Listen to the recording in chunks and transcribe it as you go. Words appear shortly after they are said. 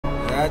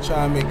I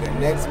try to make a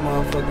next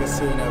motherfucking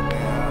scene up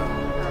there.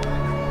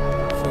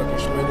 Fucking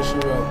Shmoney, she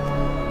wrote.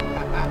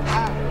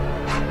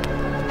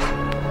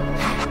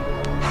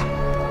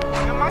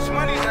 Yeah, my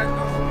Shmoney that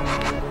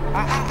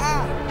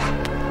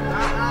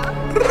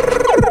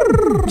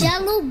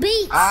Jahlil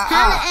Beats,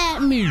 holla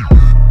at me.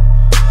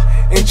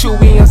 And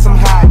Chewy on some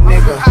hot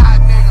nigga.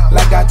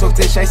 Like I told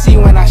Tish, I see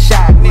when I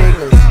shot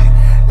niggas.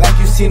 Like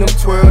you seen him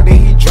twirl, then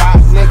he drop,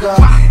 nigga.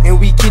 And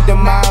we keep the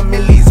mind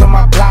millies on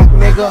my block,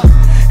 nigga.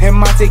 And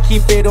Monte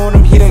keep it on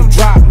him, he done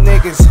drop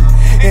niggas.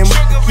 And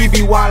he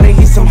be wildin',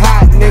 he some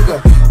hot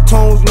nigga.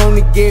 Tones known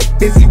to get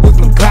busy with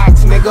them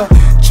Glocks, nigga.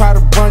 Try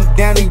to run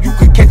down and you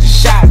could catch a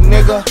shot,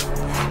 nigga.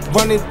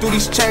 Running through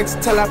these checks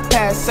till I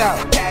pass out.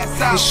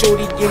 And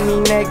shorty give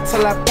me neck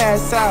till I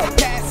pass out.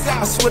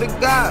 I swear to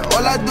God,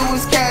 all I do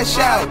is cash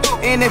out.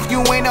 And if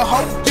you ain't a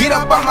hoe, get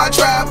up on my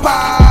trap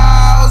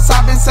house.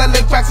 I've been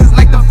selling cracks since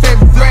like the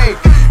 5th grade.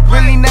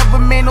 Really never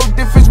made no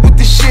difference with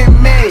the shit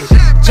made.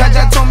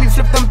 Jaja told me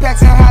flip them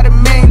packs and how to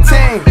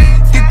maintain.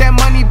 Get that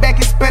money back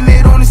and spend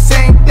it on the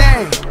same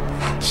thing.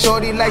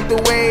 Shorty like the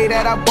way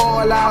that I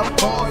ball out.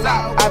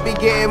 I be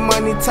getting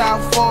money till I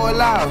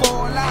fall out.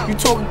 You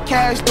talking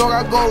cash, dog,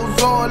 I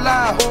goes all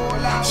out.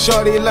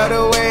 Shorty love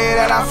the way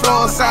that I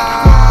floss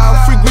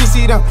out. Free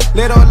greasy them,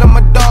 let all of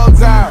my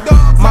dogs out.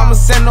 Mama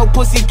send no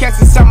pussy cats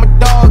inside my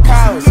dog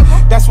house.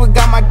 That's what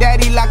got my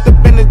daddy locked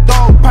up in the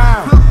dog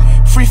pound.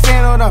 Free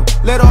fan on them,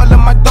 let all of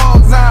my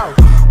dogs out.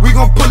 We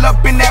gon' pull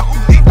up in that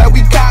like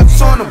we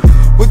cops on them.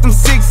 With them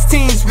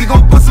 16s, we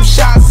gon' put some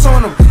shots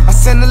on them. I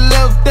send a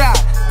little dot,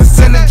 I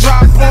send a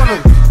drop on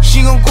them.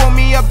 She gon' call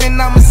me up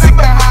and I'ma sick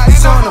the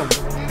highs on them.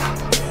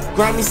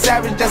 Grammy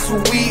Savage, that's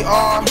what we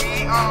are.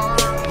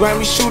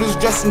 Grammy shooters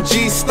dressed in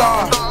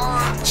G-Star.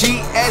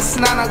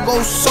 GS9, I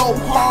go so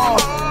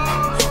hard.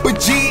 But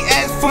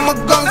GS for my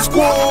gun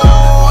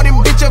squad. And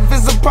bitch, if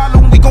it's a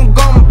problem, we gon'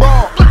 gun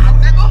ball.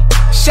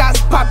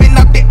 Shots popping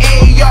up the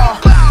AR.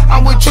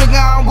 I'm with Trigger,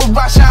 I'm with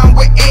Rasha, I'm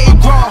with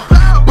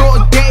A-Raw.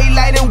 Broad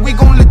daylight and we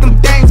gon' let them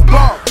things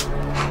ball.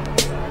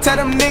 Tell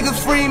them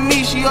niggas free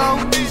me, yo.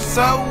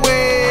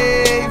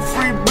 Subway,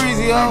 free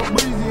breezy, yo.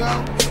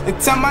 And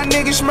tell my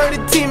niggas Shmurda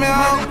team,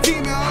 ho.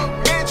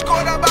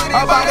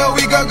 About a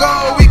week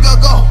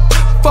ago,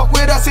 fuck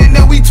with us and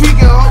then we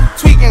tweaking,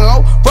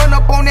 ho. Run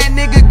up on that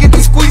nigga, get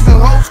the squeezing,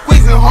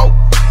 ho.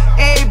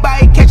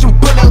 Everybody catching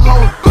bullet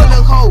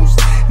hoes.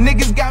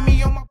 Niggas got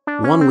me on my.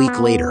 1 week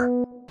later.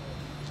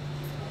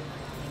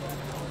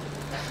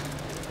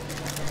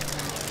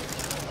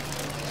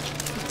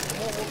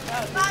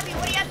 Bobby,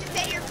 what do you have to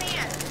say to your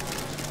fans?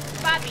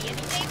 Bobby,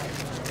 anything?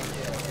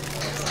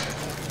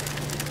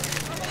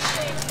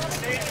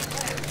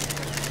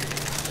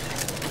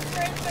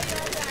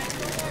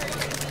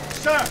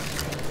 Sir,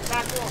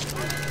 back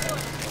off.